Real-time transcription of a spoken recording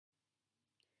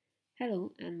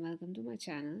Hello and welcome to my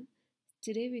channel.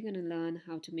 Today we're going to learn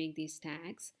how to make these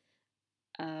tags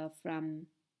from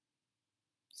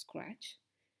scratch.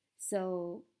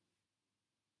 So,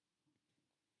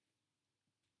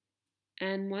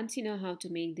 and once you know how to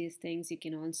make these things, you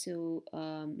can also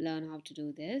learn how to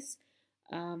do this.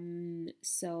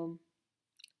 So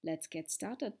let's get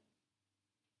started.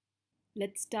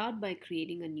 Let's start by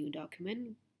creating a new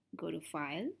document. Go to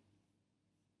File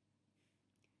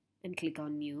and click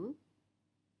on New.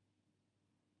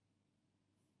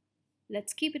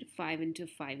 Let's keep it 5 into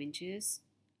 5 inches,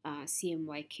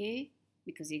 CMYK,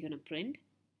 because you're going to print,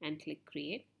 and click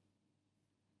Create.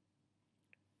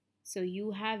 So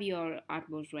you have your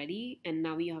artboard ready, and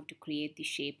now you have to create the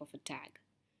shape of a tag.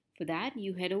 For that,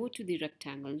 you head over to the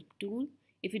rectangle tool.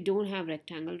 If you don't have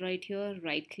rectangle right here,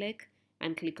 right click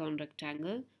and click on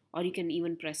rectangle, or you can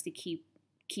even press the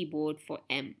keyboard for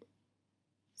M.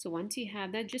 So once you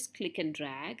have that, just click and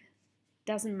drag.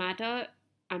 Doesn't matter,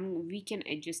 we can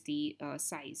adjust the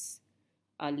size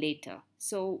later.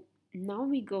 So now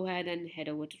we go ahead and head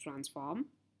over to transform.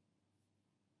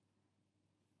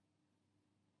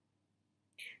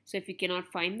 So if you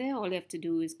cannot find there, all you have to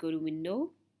do is go to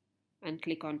window and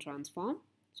click on transform.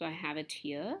 So I have it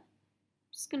here.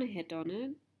 Just gonna hit on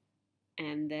it,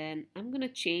 and then I'm gonna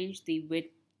change the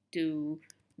width to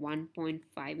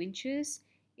 1.5 inches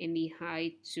and the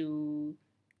height to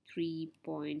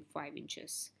 3.5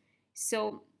 inches.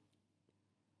 So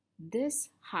this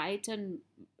height and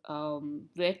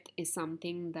width is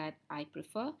something that I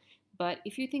prefer, but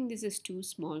if you think this is too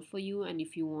small for you and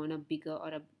if you want a bigger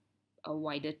or a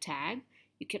wider tag,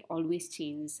 you can always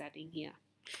change the setting here.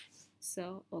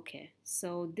 So okay,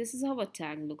 so this is how a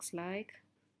tag looks like.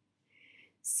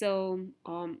 So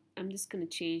I'm just gonna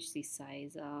change the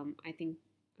size. I think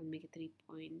I'll make it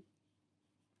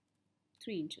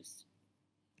 3.3 inches.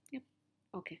 Yep,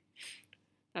 okay,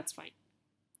 that's fine.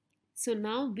 So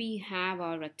now we have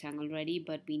our rectangle ready,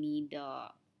 but we need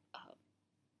to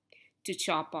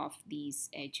chop off these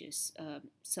edges.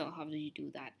 So how do you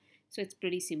do that? So it's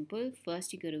pretty simple.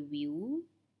 First you go to view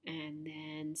and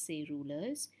then say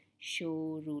rulers,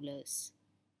 show rulers.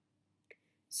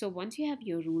 So once you have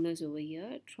your rulers over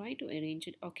here, try to arrange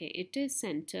it. Okay, it is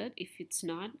centered. If it's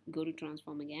not, go to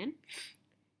transform again.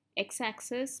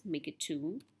 X-axis, make it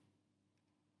 2.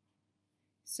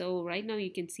 So right now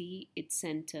you can see it's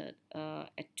centered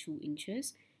at 2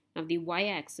 inches. Now the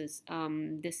y-axis,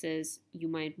 this is, you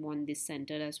might want this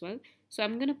centered as well. So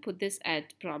I'm gonna put this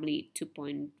at probably 2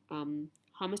 point,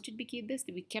 how much did we keep this?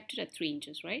 We kept it at 3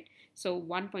 inches, right? So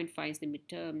 1.5 is the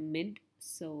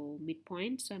so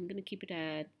midpoint. So I'm gonna keep it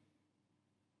at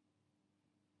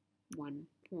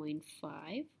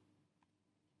 1.5.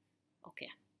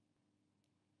 Okay.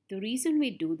 The reason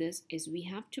we do this is we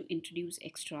have to introduce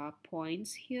extra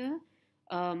points here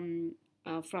from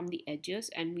the edges,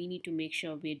 and we need to make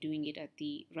sure we're doing it at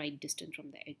the right distance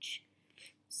from the edge.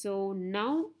 So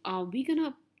now we're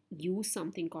gonna use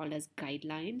something called as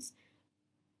guidelines.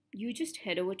 You just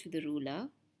head over to the ruler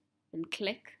and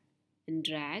click and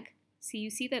drag. See, you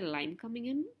see that line coming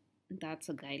in? That's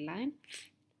a guideline.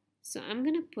 So I'm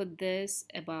gonna put this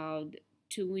about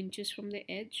 2 inches from the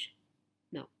edge.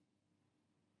 No,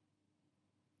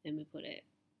 let me put it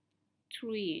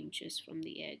 3 inches from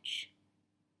the edge.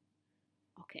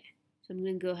 Okay, so I'm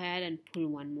going to go ahead and pull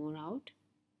one more out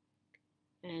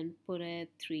and put it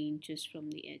 3 inches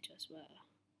from the edge as well.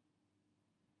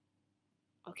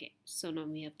 Okay, so now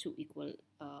we have 2 equal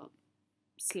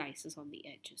slices on the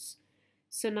edges.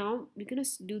 So now we're going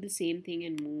to do the same thing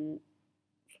and move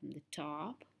from the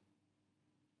top.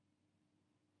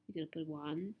 We're going to put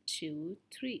 1, 2,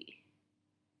 3.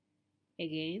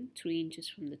 Again, 3 inches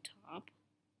from the top.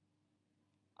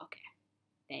 Okay,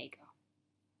 there you go.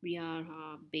 We are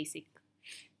basic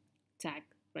tag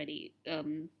ready,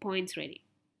 points ready.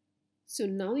 So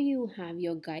now you have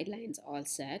your guidelines all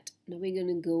set. Now we're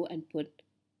going to go and put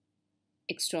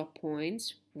extra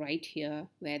points right here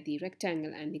where the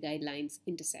rectangle and the guidelines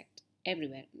intersect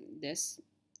everywhere. This,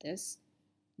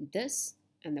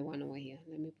 and the one over here.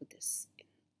 Let me put this in.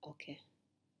 Okay,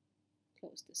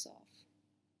 close this off.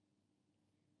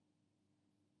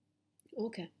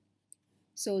 Okay,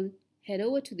 so head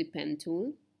over to the pen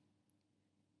tool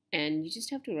and you just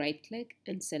have to right click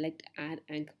and select add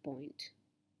anchor point.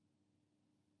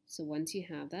 So once you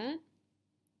have that,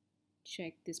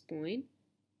 check this point,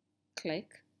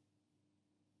 click,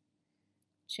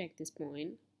 check this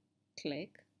point,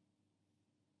 click,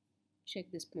 check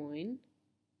this point,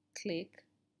 click,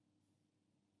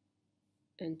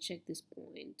 and check this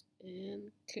point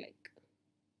and click.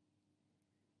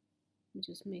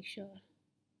 Just make sure.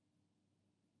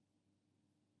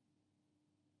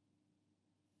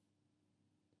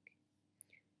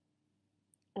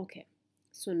 Okay,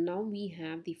 so now we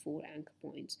have the 4 anchor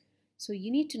points. So you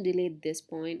need to delete this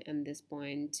point and this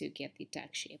point to get the tag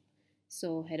shape.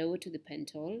 So head over to the pen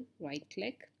tool, right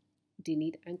click,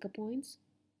 delete anchor points,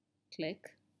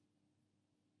 click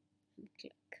and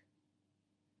click.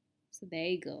 So there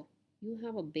you go. You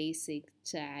have a basic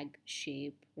tag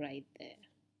shape right there.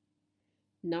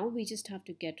 Now we just have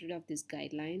to get rid of these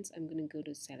guidelines. I'm going to go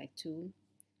to select tool,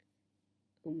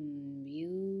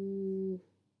 view,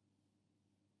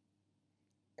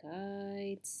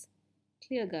 guides,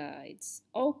 clear guides.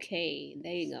 Okay,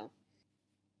 there you go.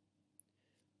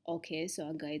 Okay, so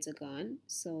our guides are gone.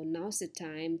 So now's the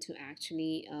time to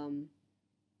actually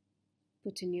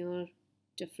put in your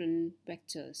different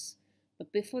vectors.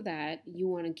 But before that, you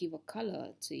want to give a color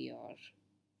to your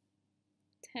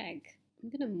tag. I'm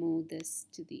going to move this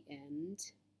to the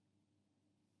end.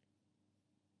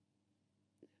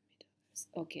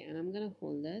 Okay, and I'm going to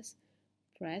hold this.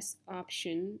 Press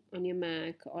Option on your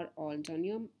Mac or Alt on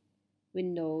your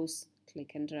Windows.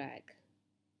 Click and drag.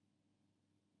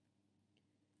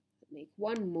 Make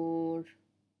one more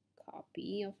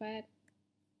copy of it.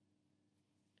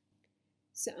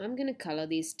 So I'm going to color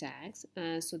these tags.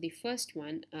 So the first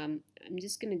one, I'm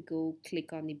just going to go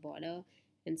click on the border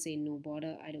and say no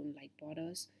border. I don't like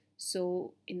borders.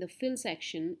 So in the fill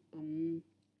section, you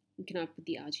cannot put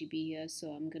the RGB here. So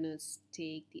I'm going to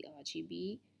take the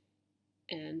RGB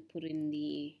and put in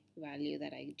the value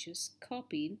that I just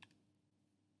copied.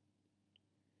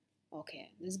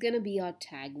 Okay, this is going to be our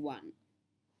tag 1.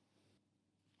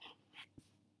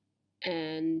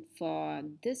 And for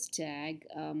this tag,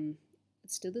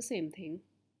 let's do the same thing.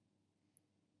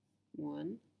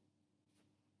 1,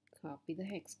 copy the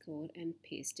hex code and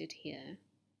paste it here.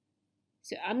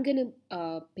 So I'm gonna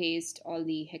paste all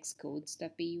the hex codes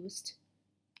that we used.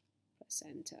 Press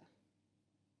enter.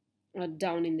 Or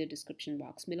down in the description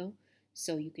box below,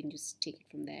 so you can just take it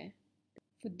from there.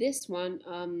 For this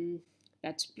one,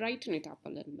 let's brighten it up a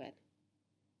little bit.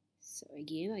 So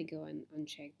again, I go and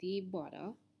uncheck the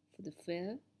border. For the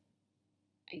fill,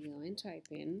 I go and type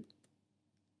in,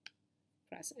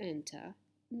 press enter.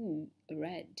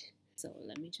 Red. So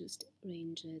let me just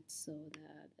arrange it so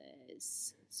that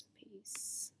there's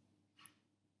space.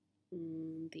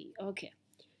 Okay,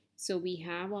 so we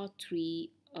have our 3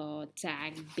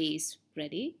 tag base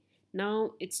ready.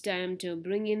 Now it's time to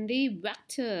bring in the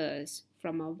vectors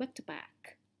from our vector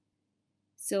pack.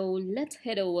 So let's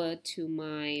head over to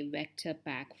my vector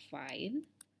pack file.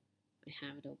 I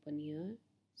have it open here.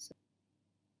 So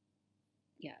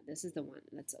yeah, this is the one.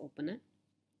 Let's open it.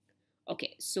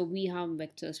 Okay, so we have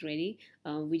vectors ready.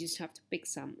 We just have to pick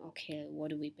some. Okay,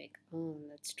 what do we pick? Oh,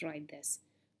 let's try this.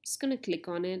 I'm just gonna click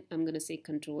on it. I'm gonna say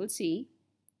Control C.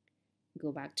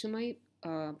 Go back to my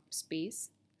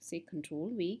space. Say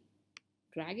Control V.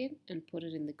 Drag it and put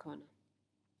it in the corner.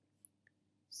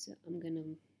 So I'm gonna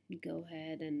go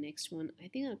ahead and next one. I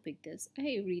think I'll pick this.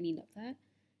 I really love that.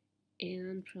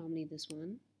 And probably this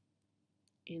one.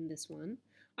 And this one.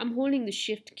 I'm holding the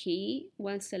shift key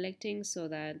while selecting so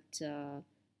that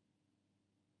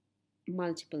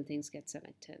multiple things get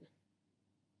selected.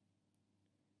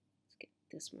 Let's get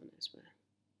this one as well.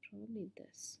 Probably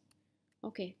this.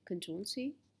 Okay, Control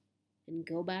C and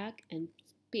go back and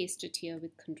paste it here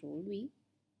with Control V.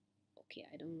 Okay,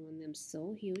 I don't want them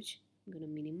so huge. I'm gonna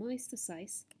minimize the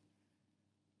size.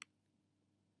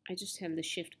 I just held the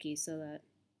shift key so that,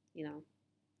 you know,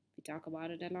 we talk about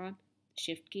it a lot.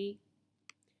 Shift key.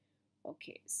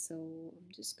 Okay, so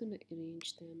I'm just gonna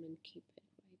arrange them and keep it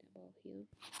right above here.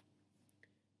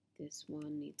 This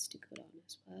one needs to go down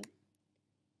as well.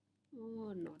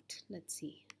 Or not. Let's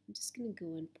see. I'm just gonna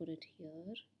go and put it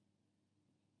here.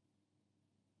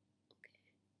 Okay.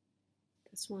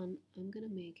 This one, I'm gonna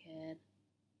make it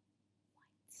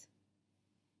white.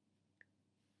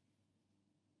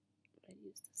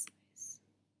 Reduce the size.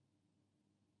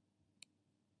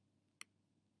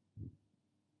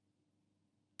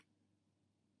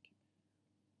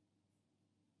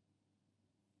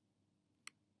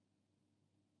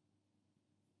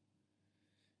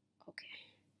 Okay,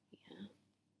 yeah.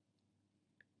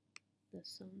 This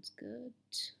sounds good.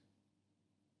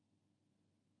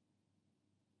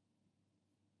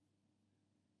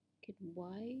 Get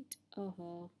white.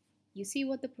 You see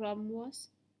what the problem was?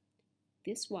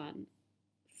 This one,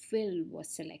 fill was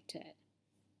selected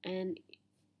and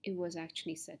it was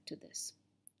actually set to this.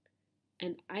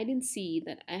 And I didn't see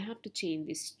that I have to change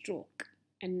the stroke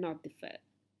and not the fill.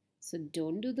 So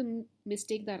don't do the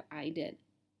mistake that I did.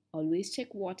 Always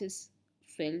check what is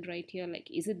filled right here. Like,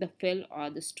 is it the fill or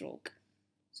the stroke?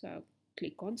 So I'll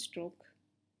click on stroke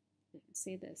and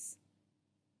say this.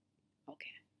 Okay.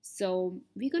 So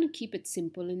we're going to keep it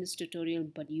simple in this tutorial,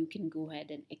 but you can go ahead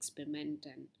and experiment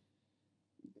and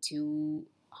do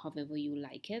however you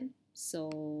like it.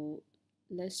 So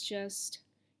let's just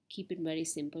keep it very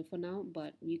simple for now,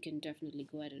 but you can definitely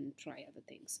go ahead and try other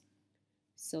things.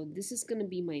 So this is going to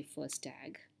be my first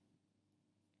tag.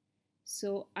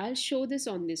 So I'll show this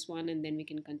on this one and then we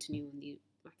can continue on the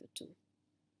other two.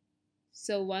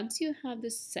 So once you have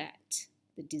the set,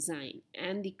 the design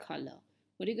and the color,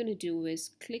 what you're going to do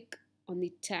is click on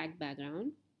the tag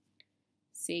background,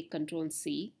 say Control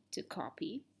C to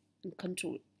copy and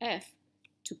Control F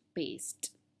to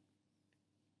paste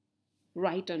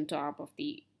right on top of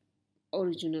the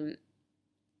original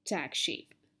tag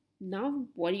shape. Now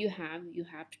what you have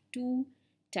two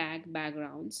tag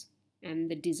backgrounds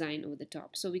and the design over the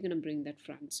top. So we're going to bring that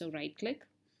front. So right click,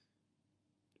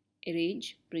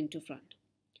 arrange, bring to front.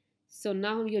 So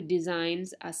now your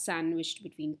designs are sandwiched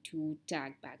between two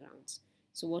tag backgrounds.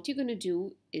 So what you're going to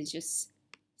do is just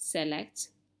select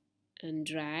and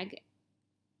drag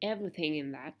everything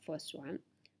in that first one,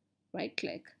 right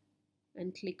click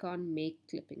and click on make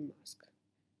clipping mask.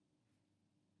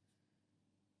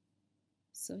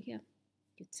 So yeah,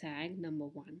 your tag number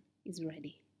 1 is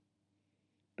ready.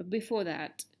 But before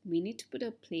that, we need to put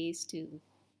a place to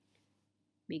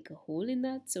make a hole in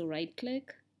that. So right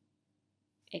click,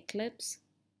 ellipse,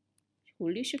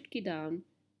 hold your shift key down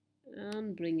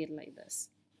and bring it like this.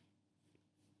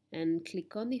 And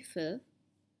click on the fill.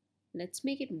 Let's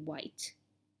make it white.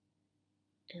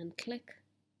 And click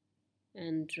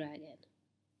and drag it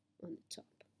on the top.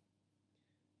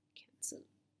 Cancel.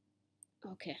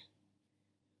 Okay.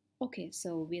 Okay,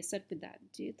 so we are set with that.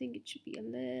 Do you think it should be a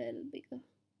little bigger?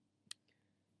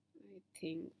 I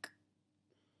think.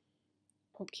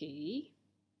 Okay.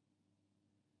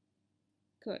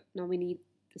 Good. Now we need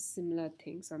the similar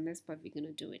things on this, but we're going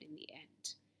to do it in the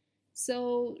end.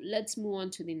 So let's move on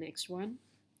to the next one.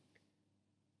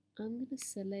 I'm going to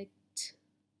select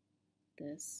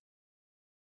this.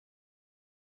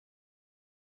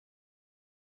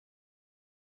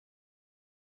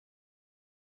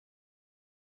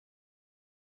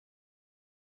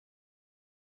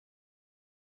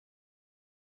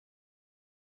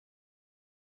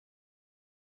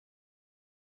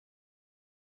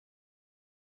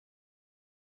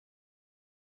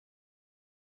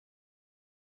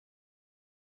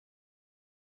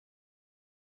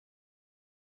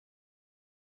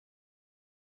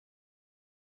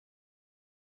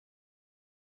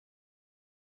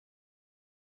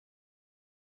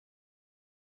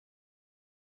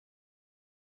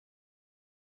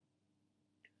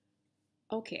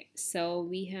 Okay, so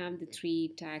we have the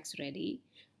 3 tags ready.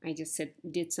 I just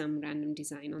did some random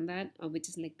design on that, which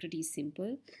is like pretty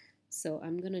simple. So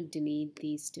I'm gonna delete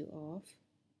these 2 off.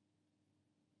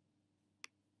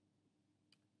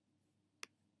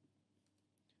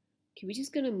 Okay, we're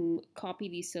just gonna copy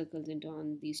these circles into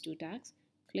on these 2 tags.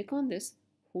 Click on this,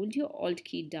 hold your Alt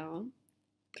key down,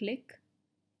 click,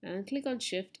 and click on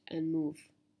Shift and move.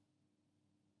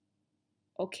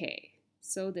 Okay,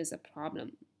 so there's a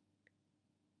problem.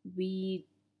 We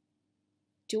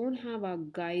don't have our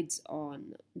guides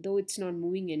on, though it's not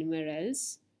moving anywhere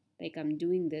else. Like I'm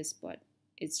doing this, but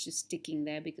it's just sticking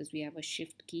there because we have a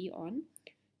shift key on.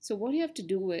 So what you have to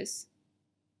do is,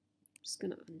 I'm just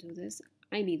gonna undo this.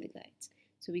 I need the guides.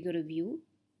 So we go to view,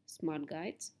 smart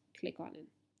guides, click on it.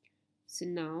 So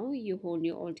now you hold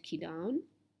your Alt key down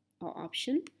or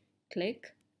option,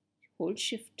 click, hold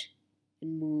shift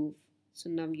and move.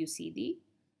 So now you see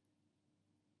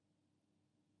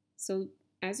so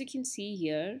as you can see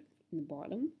here in the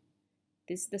bottom,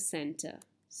 this is the center.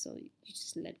 So you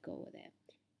just let go over there.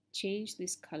 Change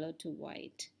this color to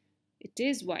white. It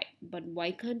is white, but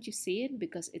why can't you see it?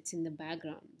 Because it's in the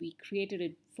background. We created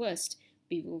it first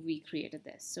before we created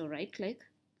this. So right click,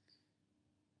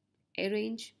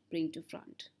 arrange, bring to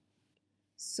front.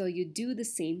 So you do the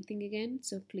same thing again.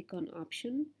 So click on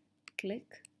option,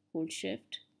 click, hold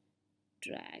shift,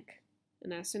 drag.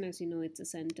 And as soon as you know it's a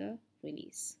center,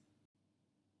 release.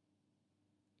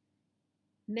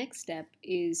 Next step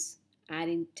is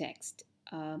adding text.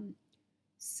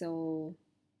 So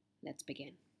let's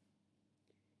begin.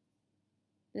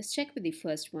 Let's check with the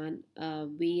first one.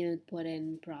 We'll put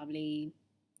in probably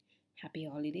Happy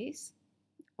Holidays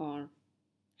or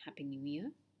Happy New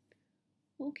Year.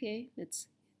 Okay, it's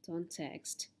on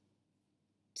text.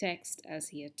 Text as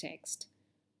here, text.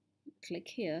 Click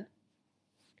here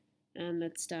and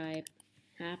let's type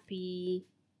Happy,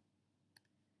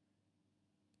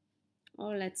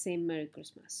 or let's say Merry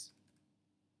Christmas.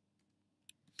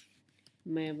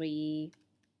 Merry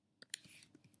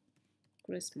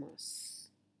Christmas.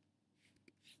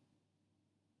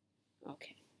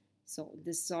 Okay, so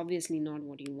this is obviously not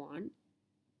what you want.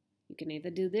 You can either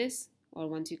do this, or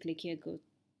once you click here, go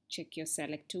check your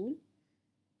select tool,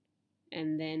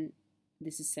 and then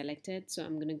this is selected. So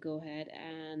I'm going to go ahead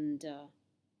and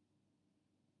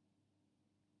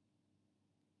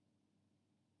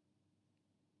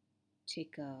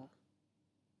I'm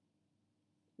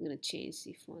going to change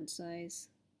the font size.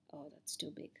 Oh, that's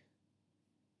too big.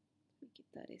 Make it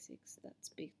 36. That's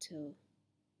big too.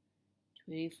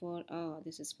 24. Oh,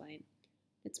 this is fine.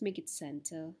 Let's make it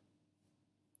center.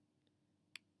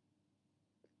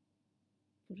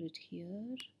 Put it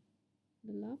here,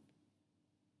 the left.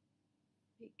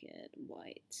 Make it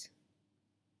white.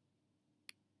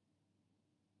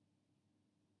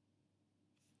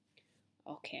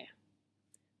 Okay,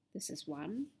 this is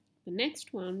one. The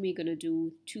next one, we're going to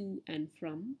do to and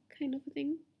from kind of a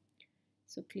thing.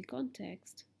 So click on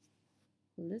text,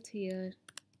 hold it here,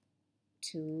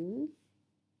 to,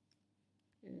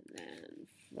 and then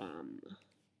from.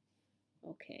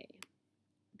 Okay,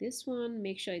 this one,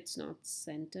 make sure it's not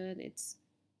centered, it's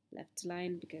left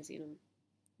line because you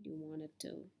want it to.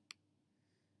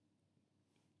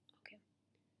 Okay,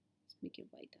 let's make it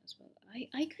white as well.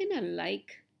 I kind of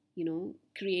like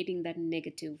creating that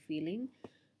negative feeling.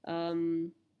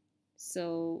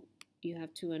 So you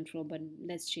have to and fro, but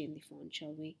let's change the font,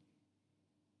 shall we?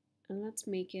 And let's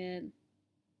make it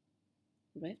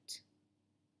ripped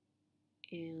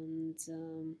and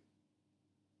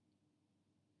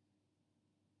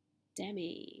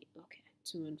demi. Okay,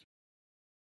 to and fro.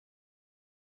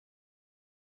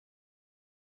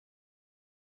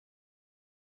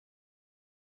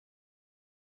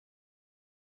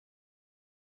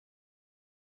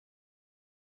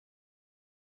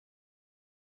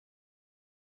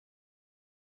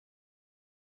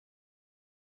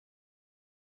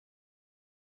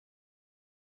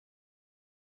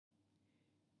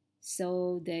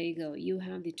 So there you go. You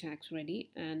have the tags ready,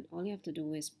 and all you have to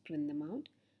do is print them out.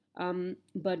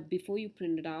 But before you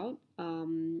print it out,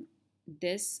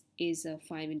 this is a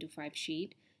 5x5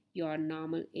 sheet. Your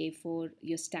normal A4,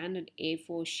 your standard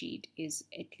A4 sheet is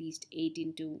at least 8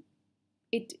 into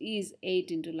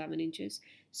 11 inches.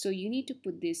 So you need to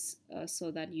put this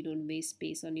so that you don't waste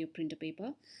space on your printer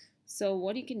paper. So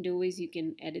what you can do is you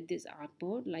can edit this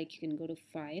artboard. Like you can go to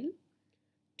File,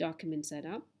 Document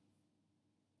Setup,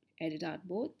 Edit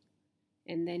Artboard,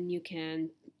 and then you can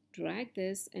drag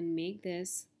this and make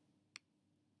this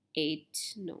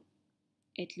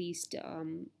at least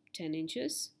 10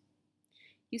 inches.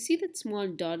 You see that small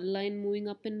dotted line moving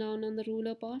up and down on the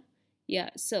ruler part? Yeah,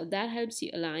 so that helps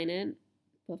you align it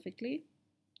perfectly.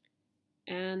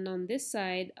 And on this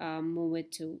side, move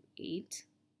it to 8.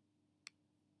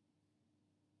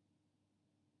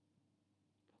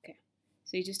 Okay,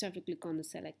 so you just have to click on the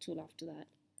select tool after that.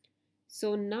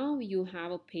 So now you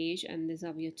have a page, and this is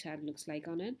how your tag looks like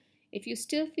on it. If you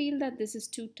still feel that this is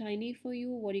too tiny for you,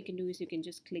 what you can do is you can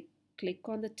just click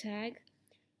on the tag.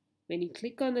 When you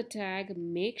click on the tag,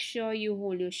 make sure you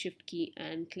hold your shift key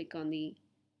and click on the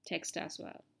text as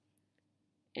well.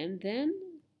 And then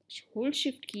hold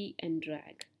shift key and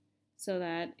drag so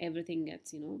that everything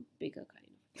gets, bigger kind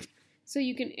of. So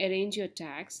you can arrange your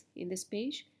tags in this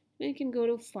page. Then you can go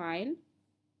to File,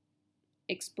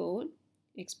 Export,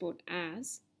 Export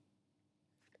As.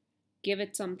 Give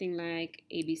it something like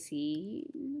ABC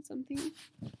something.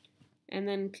 And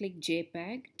then click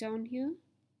JPEG down here.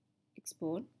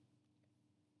 Export.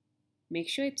 Make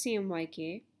sure it's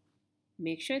CMYK.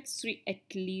 Make sure it's at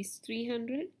least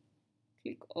 300.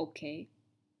 Click OK.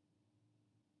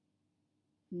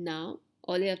 Now,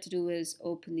 all you have to do is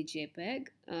open the JPEG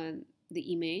and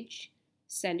the image,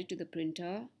 send it to the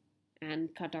printer,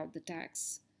 and cut out the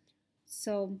tags.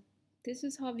 So this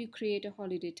is how you create a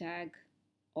holiday tag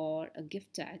or a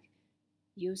gift tag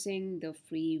using the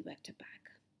free vector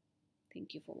pack.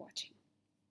 Thank you for watching.